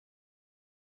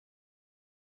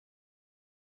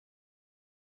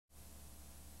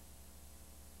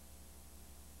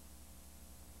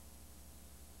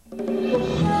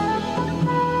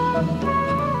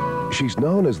She's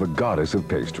known as the goddess of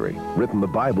pastry, written the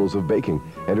Bibles of baking,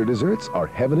 and her desserts are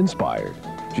heaven-inspired.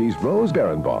 She's Rose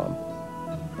Beranbaum.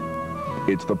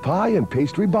 It's the Pie and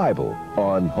Pastry Bible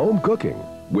on Home Cooking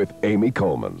with Amy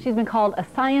Coleman. She's been called a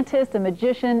scientist, a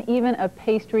magician, even a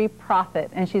pastry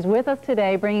prophet. And she's with us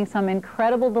today bringing some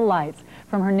incredible delights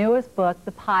from her newest book,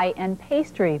 The Pie and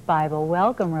Pastry Bible.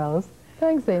 Welcome, Rose.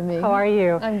 Thanks, Amy. How are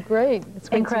you? I'm great. It's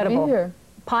great Incredible. to be here.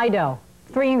 Pie dough,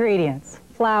 3 ingredients,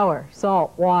 flour,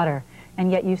 salt, water, and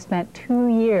yet you spent 2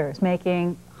 years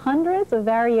making hundreds of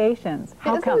variations.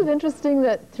 How come? Isn't it interesting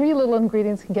that 3 little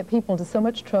ingredients can get people into so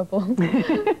much trouble?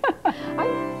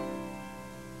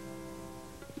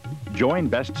 Join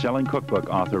best-selling cookbook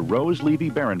author Rose Levy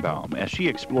Beranbaum as she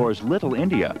explores Little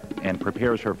India and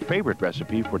prepares her favorite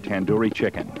recipe for tandoori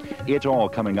chicken. It's all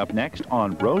coming up next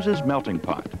on Rose's Melting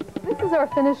Pot. This is our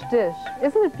finished dish.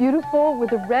 Isn't it beautiful with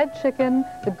the red chicken,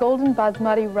 the golden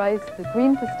basmati rice, the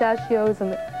green pistachios,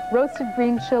 and the roasted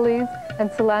green chilies and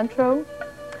cilantro?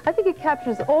 I think it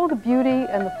captures all the beauty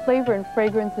and the flavor and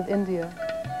fragrance of India.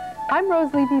 I'm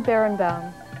Rose Levy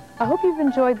Beranbaum. I hope you've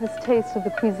enjoyed this taste of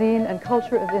the cuisine and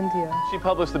culture of India. She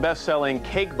published the best-selling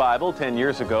Cake Bible 10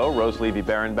 years ago. Rose Levy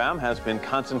Beranbaum has been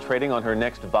concentrating on her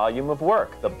next volume of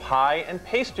work, the Pie and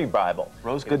Pastry Bible.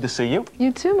 Rose, good to see you.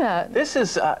 You too, Matt. This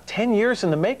is 10 years in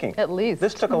the making. At least.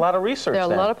 This took a lot of research. There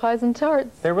are a lot of pies and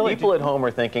tarts. People at home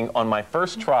are thinking, on my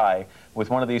first try with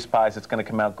one of these pies, it's going to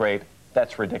come out great.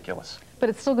 That's ridiculous. But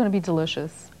it's still going to be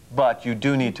delicious. But you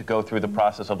do need to go through the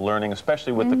process of learning,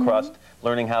 especially with the crust,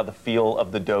 learning how the feel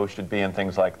of the dough should be and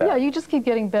things like that. Yeah, you just keep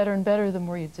getting better and better the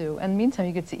more you do. And meantime,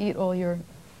 you get to eat all your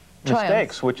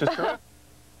mistakes, which is correct.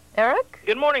 Eric?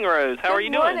 Good morning, Rose. How are you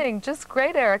doing? Good morning. Just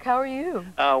great, Eric. How are you?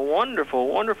 Wonderful,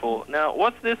 wonderful. Now,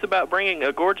 what's this about bringing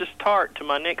a gorgeous tart to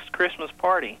my next Christmas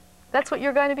party? That's what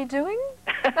you're going to be doing?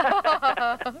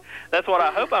 That's what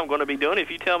I hope I'm going to be doing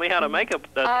if you tell me how to make a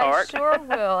tart. I sure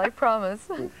will, I promise.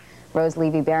 Rose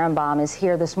Levy Beranbaum is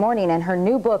here this morning, and her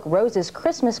new book, Rose's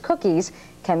Christmas Cookies,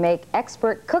 can make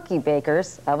expert cookie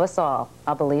bakers of us all.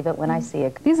 I'll believe it when I see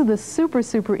it. These are the super,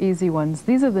 super easy ones.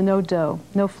 These are the no dough,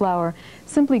 no flour.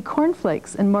 Simply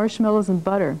cornflakes and marshmallows and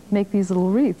butter make these little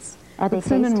wreaths. Are they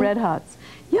cinnamon tasty? Red Hots.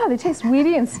 Yeah, they taste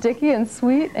weedy and sticky and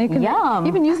sweet. And you can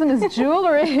even use them as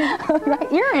jewelry.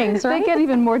 Right, earrings, right? They get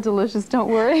even more delicious, don't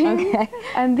worry. Okay.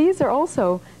 And these are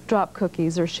also drop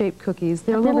cookies or shaped cookies.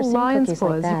 They're I've little never seen lion's cookies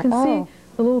claws. like You can that. see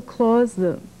the little claws,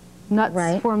 the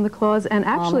nuts form the claws, and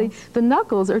actually the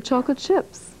knuckles are chocolate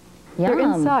chips. Yum. They're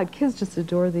inside. Kids just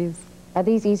adore these. Are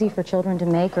these easy for children to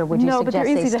make, or would you No, but suggest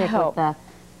they're they easy to stick help. with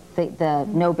the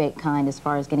no-bake kind as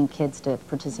far as getting kids to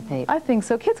participate? I think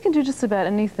so. Kids can do just about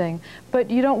anything, but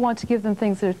you don't want to give them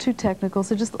things that are too technical,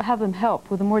 so just have them help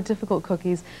with the more difficult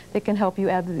cookies. They can help you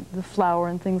add the flour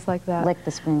and things like that. Lick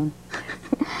the spoon.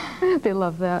 They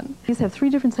love that. These have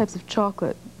 3 different types of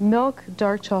chocolate: milk,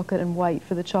 dark chocolate, and white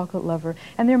for the chocolate lover.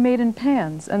 And they're made in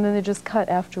pans, and then they're just cut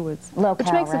afterwards. Low which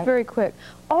cal, makes it very quick.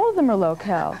 All of them are low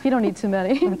cal, if you don't need too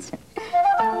many.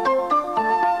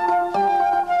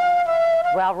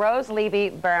 Well, Rose Levy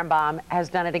Beranbaum has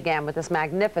done it again with this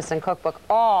magnificent cookbook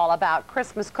all about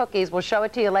Christmas cookies. We'll show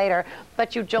it to you later,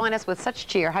 but you join us with such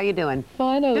cheer. How you doing?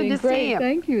 Finally, Good to great. see you.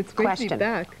 Thank you. It's great Question. to be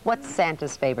back. What's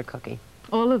Santa's favorite cookie?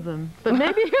 All of them. But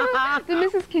maybe the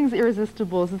Mrs. King's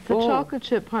Irresistibles. It's the chocolate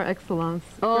chip par excellence.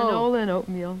 Granola and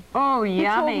oatmeal. Oh, He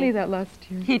yummy. told me that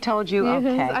last year. He told you? Yes.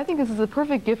 Okay. I think this is a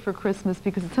perfect gift for Christmas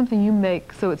because it's something you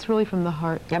make, so it's really from the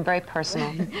heart. And very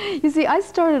personal. You see, I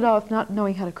started off not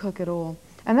knowing how to cook at all.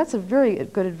 And that's a very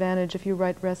good advantage if you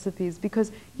write recipes,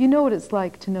 because you know what it's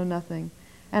like to know nothing.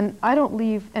 And I don't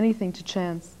leave anything to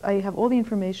chance. I have all the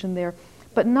information there,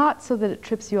 but not so that it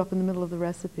trips you up in the middle of the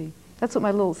recipe. That's what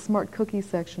my little smart cookie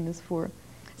section is for.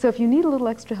 So if you need a little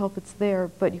extra help, it's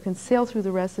there, but you can sail through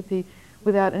the recipe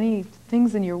without any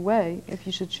things in your way if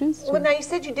you should choose to. Well, now you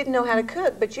said you didn't know how to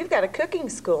cook, but you've got a cooking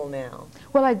school now.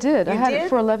 Well, I did. I had did? it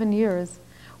for 11 years.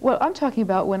 Well, I'm talking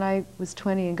about when I was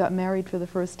 20 and got married for the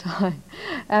first time.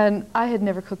 And I had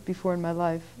never cooked before in my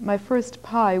life. My first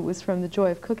pie was from the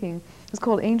joy of cooking. It was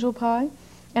called angel pie,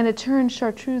 and it turned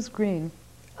chartreuse green.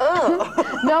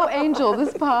 Oh! No angel,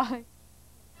 this pie.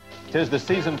 'Tis the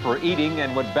season for eating,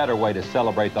 and what better way to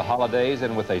celebrate the holidays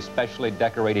than with a specially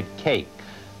decorated cake.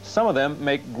 Some of them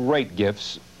make great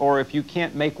gifts, or if you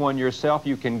can't make one yourself,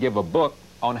 you can give a book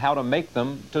on how to make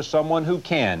them to someone who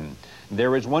can.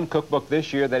 There is one cookbook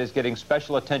this year that is getting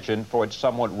special attention for its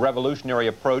somewhat revolutionary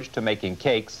approach to making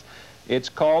cakes. It's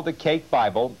called the Cake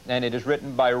Bible, and it is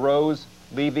written by Rose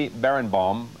Levy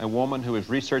Beranbaum, a woman who has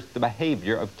researched the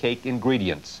behavior of cake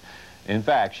ingredients. In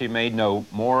fact, she may know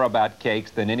more about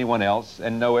cakes than anyone else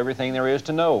and know everything there is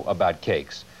to know about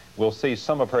cakes. We'll see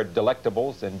some of her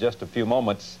delectables in just a few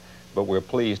moments, but we're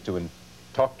pleased to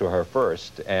talk to her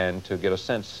first and to get a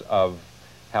sense of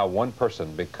how one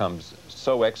person becomes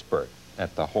so expert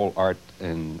at the whole art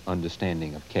and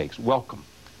understanding of cakes. Welcome.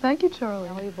 Thank you, Charlie.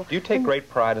 Do you take great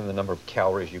pride in the number of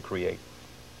calories you create?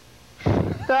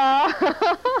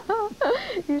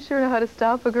 You sure know how to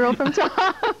stop a girl from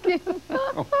talking.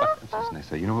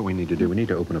 So you know what we need to do? We need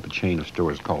to open up a chain of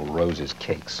stores called Rose's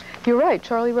Cakes. You're right,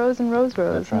 Charlie Rose and Rose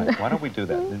Rose. That's right. Why don't we do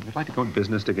that? Would you like to go in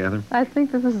business together? I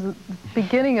think this is the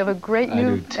beginning of a great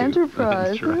new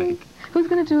enterprise. That's right. Who's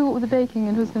going to do the baking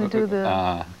and who's going to do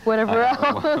the whatever else?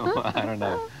 I don't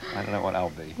know. I don't know what I'll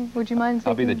be. Would you mind taking...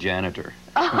 I'll be the janitor.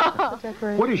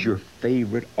 What is your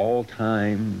favorite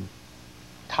all-time,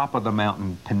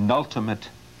 top-of-the-mountain, penultimate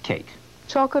cake?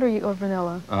 Chocolate or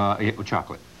vanilla?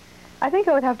 Chocolate. I think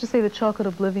I would have to say the chocolate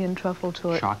oblivion truffle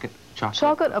torte.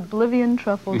 Chocolate oblivion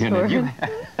truffle torte.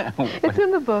 It's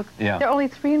in the book. Yeah. There are only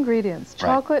 3 ingredients: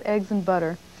 chocolate, eggs, and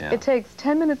butter. Yeah. It takes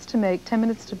 10 minutes to make, 10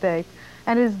 minutes to bake,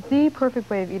 and is the perfect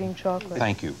way of eating chocolate.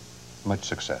 Thank you. Much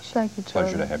success. Thank you,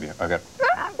 Charlie. Pleasure to have you. I got...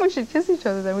 We should kiss each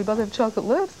other then. We both have chocolate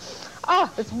lips.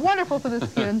 Ah, it's wonderful for the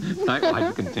skin.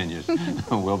 Nightlife continues.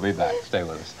 We'll be back. Stay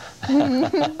with us.